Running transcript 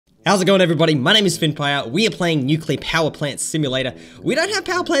How's it going, everybody? My name is Fynnpire. We are playing Nuclear Power Plant Simulator. We don't have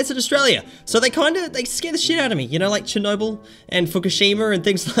power plants in Australia, so they scare the shit out of me, you know, like Chernobyl and Fukushima and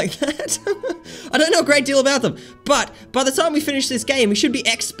things like that. I don't know a great deal about them, but by the time we finish this game, we should be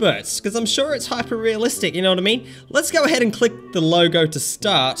experts, because I'm sure it's hyper-realistic, you know what I mean? Let's go ahead and click the logo to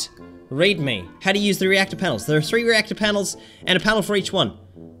start. Read me. How to use the reactor panels. There are 3 reactor panels and a panel for each one.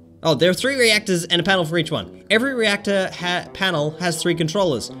 Oh, there are 3 reactors and a panel for each one. Every reactor panel has 3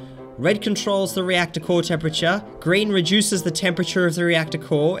 controllers. Red controls the reactor core temperature. Green reduces the temperature of the reactor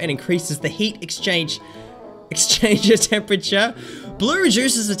core and increases the heat exchanger temperature. Blue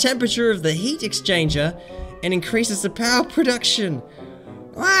reduces the temperature of the heat exchanger and increases the power production.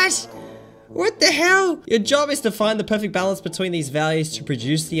 What? What the hell? Your job is to find the perfect balance between these values to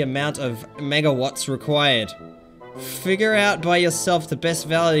produce the amount of megawatts required. Figure out by yourself the best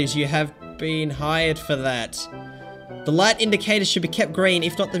values. You have been hired for that. The light indicator should be kept green,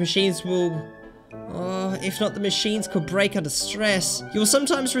 if not the machines could break under stress. You will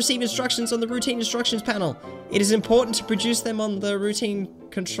sometimes receive instructions on the routine instructions panel. It is important to produce them on the routine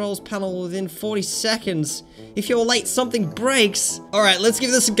controls panel within 40 seconds. If you're late, something breaks. Alright, let's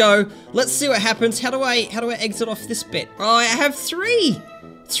give this a go. Let's see what happens. How do I exit off this bit? Oh, I have 3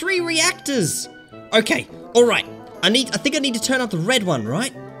 reactors. Okay, alright. I think I need to turn up the red one,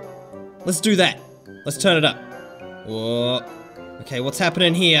 right? Let's do that. Let's turn it up. Whoa. Okay, what's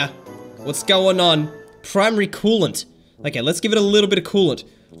happening here? What's going on? Primary coolant. Okay, let's give it a little bit of coolant.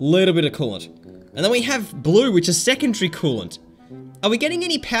 And then we have blue, which is secondary coolant. Are we getting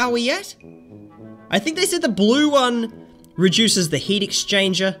any power yet? I think they said the blue one reduces the heat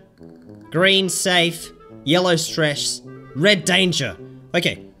exchanger. Green, safe. Yellow, stress. Red, danger.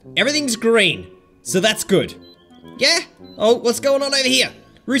 Okay, everything's green. So that's good. Yeah? Oh, what's going on over here?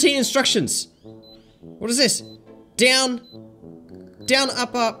 Routine instructions. What is this? Down,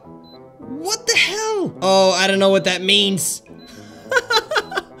 up, up. What the hell? Oh, I don't know what that means.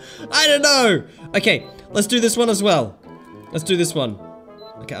 I don't know. Okay, let's do this one as well. Let's do this one.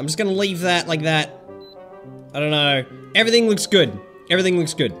 Okay, I'm just gonna leave that like that. I don't know. Everything looks good. Everything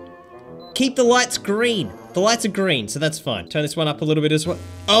looks good. Keep the lights green. The lights are green, so that's fine. Turn this one up a little bit as well.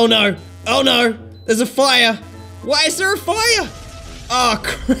 Oh no. Oh no. There's a fire. Why is there a fire? Oh,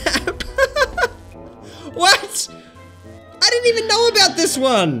 crap. What? I didn't even know about this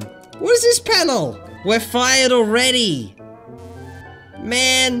one. What is this panel? We're fired already.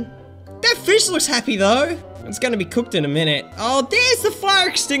 Man, that fish looks happy though. It's gonna be cooked in a minute. Oh, there's the fire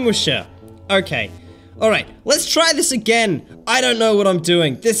extinguisher. Okay, all right, let's try this again. I don't know what I'm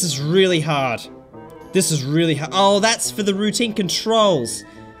doing. This is really hard. Oh, that's for the routine controls.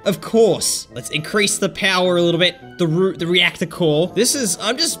 Of course. Let's increase the power a little bit. The reactor core.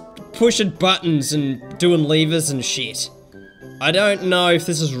 I'm just pushing buttons and doing levers and shit. I don't know if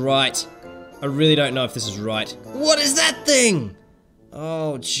this is right. I really don't know if this is right. What is that thing?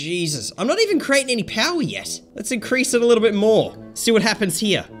 Oh, Jesus. I'm not even creating any power yet. Let's increase it a little bit more. See what happens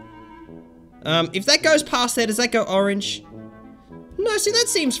here. If that goes past there, does that go orange? No, see, that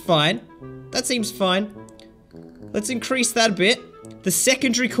seems fine. That seems fine. Let's increase that a bit. The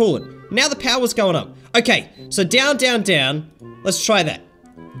secondary coolant. Now the power's going up. Okay, so down, down, down. Let's try that.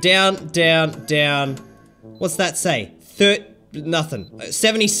 Down, down, down. What's that say? Nothing.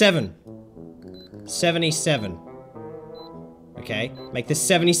 77. 77. Okay, make this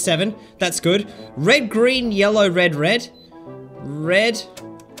 77. That's good. Red, green, yellow, red, red. Red,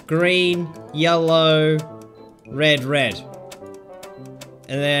 green, yellow, red, red.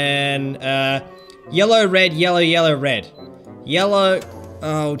 And then, yellow, red, yellow, yellow, red. Yellow,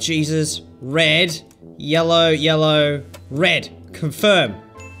 oh Jesus. Red, yellow, yellow, red. Confirm.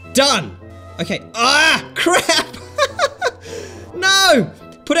 Done! Okay, ah, crap! No!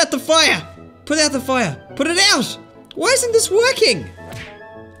 Put out the fire! Put out the fire! Put it out! Why isn't this working?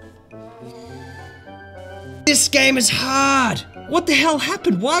 This game is hard! What the hell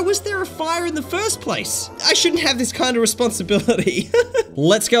happened? Why was there a fire in the first place? I shouldn't have this kind of responsibility.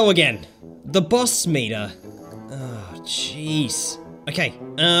 Let's go again. The boss meter. Oh, jeez. Okay,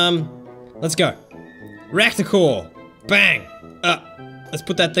 let's go. Reactor core. Bang! Up. Let's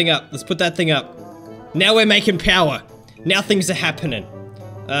put that thing up. Let's put that thing up. Now we're making power. Now things are happening.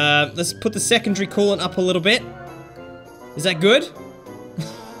 Let's put the secondary coolant up a little bit. Is that good?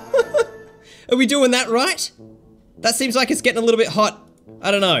 Are we doing that right? That seems like it's getting a little bit hot.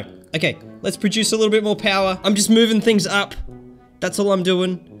 I don't know. Okay, let's produce a little bit more power. I'm just moving things up. That's all I'm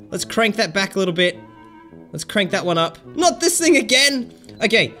doing. Let's crank that back a little bit. Let's crank that one up. Not this thing again!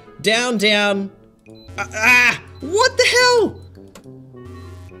 Okay, down, down. What the hell?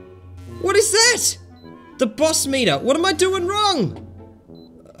 What is that? The boss meter. What am I doing wrong?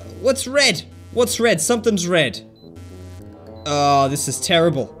 What's red? What's red? Something's red. Oh, this is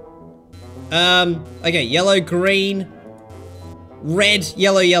terrible. Okay, yellow, green, red,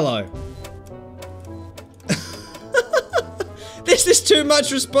 yellow, yellow. This is too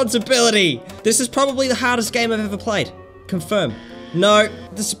much responsibility. This is probably the hardest game I've ever played. Confirm. No,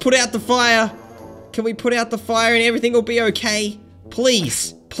 just put out the fire. Can we put out the fire and everything will be okay?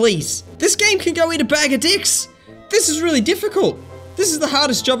 Please, please. This game can go in a bag of dicks. This is really difficult. This is the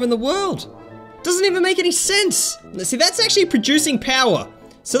hardest job in the world. Doesn't even make any sense. See, that's actually producing power.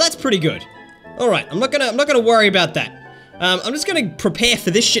 So that's pretty good. All right, I'm not gonna worry about that. I'm just gonna prepare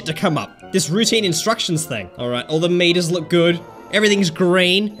for this shit to come up. This routine instructions thing. All right, all the meters look good. Everything's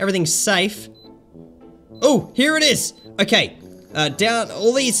green, everything's safe. Oh, here it is. Okay, down,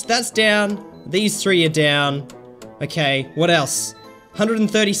 all these, that's down. These three are down. Okay, what else?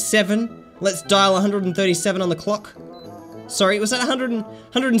 137. Let's dial 137 on the clock. Sorry, was that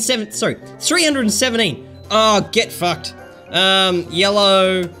 107? Sorry, 317. Oh, get fucked.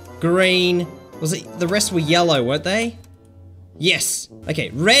 Yellow, green. Was it, the rest were yellow, weren't they? Yes. Okay,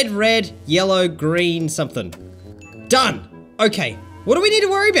 red, red, yellow, green, something. Done. Okay, what do we need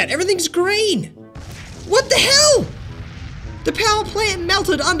to worry about? Everything's green. What the hell? The power plant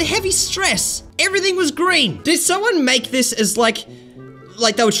melted under heavy stress. Everything was green. Did someone make this as like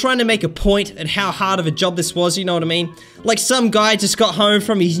they were trying to make a point at how hard of a job this was, you know what I mean? Like some guy just got home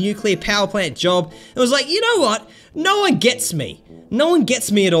from his nuclear power plant job and was like, you know what? No one gets me. No one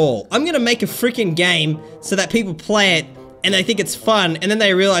gets me at all. I'm gonna make a freaking game so that people play it and they think it's fun and then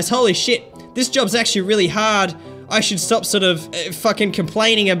they realize, holy shit, this job's actually really hard. I should stop sort of fucking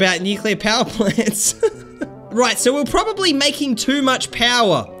complaining about nuclear power plants. Right, so we're probably making too much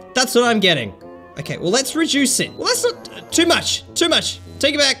power. That's what I'm getting. Okay, well, let's reduce it. Well, that's not too much. Too much.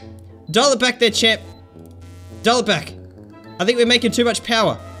 Take it back. Dial it back there, champ. Dial it back. I think we're making too much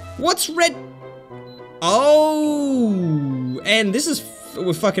power. What's red? Oh, and this is,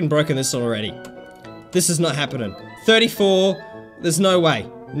 we're fucking broken this already. This is not happening. 34. There's no way.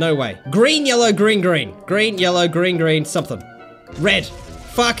 No way. Green, yellow, green, green. Green, yellow, green, green, something. Red.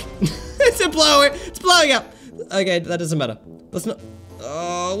 Fuck. It's blowing up. Okay, that doesn't matter. Let's not.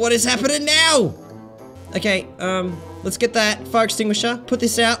 Oh, what is happening now? Okay, let's get that fire extinguisher. Put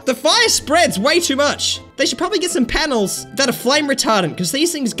this out. The fire spreads way too much. They should probably get some panels that are flame retardant because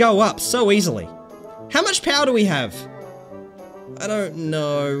these things go up so easily. How much power do we have? I don't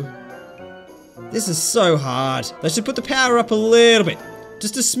know. This is so hard. Let's just put the power up a little bit.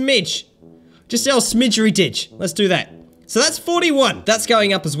 Just a smidge. Just our smidgery ditch. Let's do that. So that's 41. That's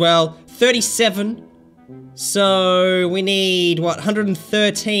going up as well. 37. So we need, what,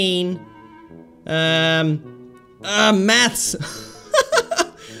 113. Maths.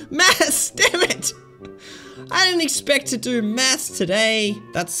 Maths, damn it. I didn't expect to do maths today.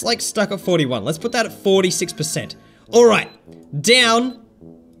 That's like stuck at 41. Let's put that at 46%. All right, down.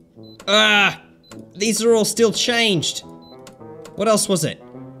 These are all still changed. What else was it?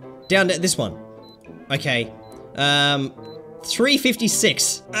 Down to this one. Okay.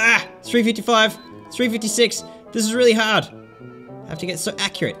 356. 355. 356. This is really hard. I have to get so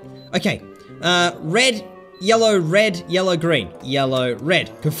accurate. Okay. Red, yellow, green. Yellow, red.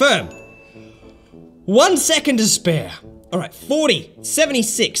 Confirm. 1 second to spare. Alright, 40.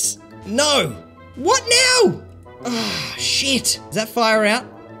 76. No. What now? Ah, shit. Is that fire out?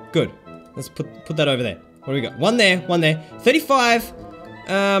 Good. Let's put that over there. What do we got? One there, one there. 35.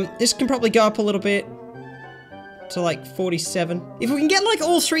 This can probably go up a little bit to like 47. If we can get like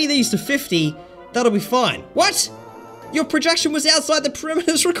all three of these to 50, that'll be fine. What? Your projection was outside the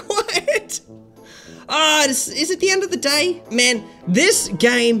perimeters required. Is it the end of the day? Man, this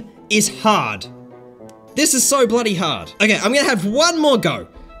game is hard. This is so bloody hard. Okay, I'm gonna have one more go.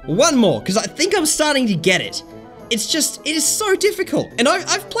 One more, because I think I'm starting to get it. It's just, it is so difficult. And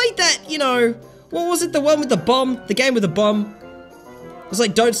I've played that, you know, what was it? The one with the bomb? The game with the bomb? It was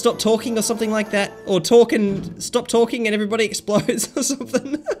like, don't stop talking or something like that. Or talk and stop talking and everybody explodes or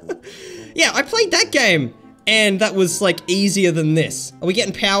something. Yeah, I played that game. And that was like easier than this. Are we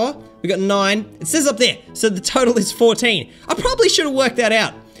getting power? We got 9. It says up there. So the total is 14. I probably should have worked that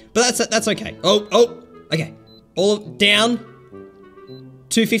out. But that's okay. Oh, okay. All down.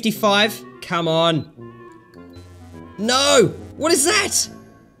 255. Come on. No! What is that?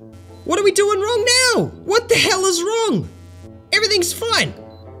 What are we doing wrong now? What the hell is wrong? Everything's fine.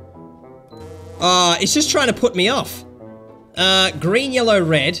 It's just trying to put me off. Green, yellow,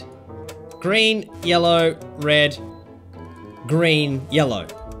 red. Green, yellow, red. Green, yellow.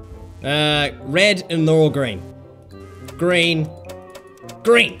 Red and they're all green. Green.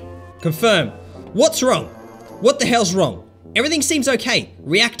 Green. Confirm. What's wrong? What the hell's wrong? Everything seems okay.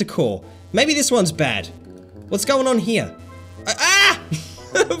 Reactor core. Maybe this one's bad. What's going on here?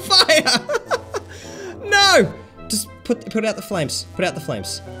 Fire! No! Just put out the flames. Put out the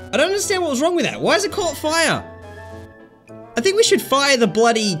flames. I don't understand what was wrong with that. Why is it caught fire? I think we should fire the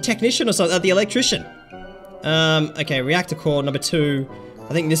bloody technician or something, the electrician. Okay, reactor core number 2.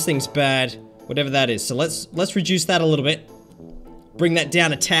 I think this thing's bad. Whatever that is. So let's reduce that a little bit. Bring that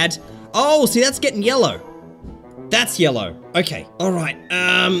down a tad. Oh, see, that's getting yellow. That's yellow. Okay. All right.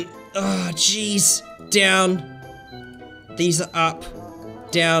 Oh, jeez. Down. These are up.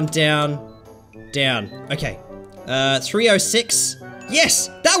 Down, down, down. Okay. 306. Yes,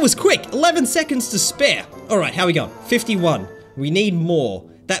 that was quick. 11 seconds to spare. All right, how we going? 51. We need more.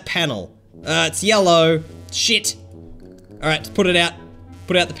 That panel. It's yellow. Shit. All right, put it out.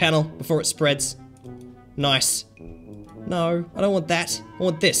 Put out the panel before it spreads. Nice. No, I don't want that. I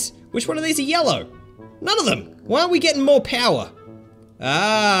want this. Which one of these are yellow? None of them. Why aren't we getting more power?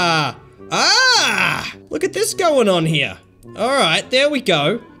 Ah! Look at this going on here. All right, there we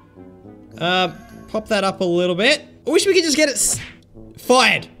go. Pop that up a little bit. I wish we could just get it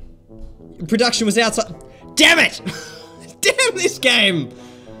fired. Production was outside. Damn it! Damn this game!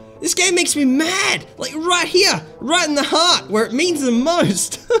 This game makes me mad. Like right here, right in the heart, where it means the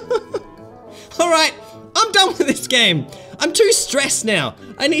most. All right, I'm done with this game. I'm too stressed now.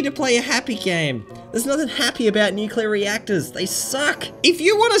 I need to play a happy game. There's nothing happy about nuclear reactors. They suck. If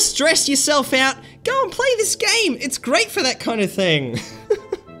you want to stress yourself out, go and play this game. It's great for that kind of thing.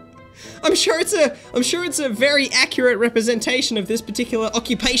 I'm sure it's a very accurate representation of this particular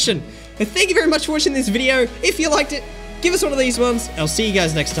occupation. But thank you very much for watching this video. If you liked it, give us one of these ones. I'll see you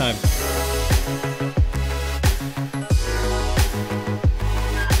guys next time.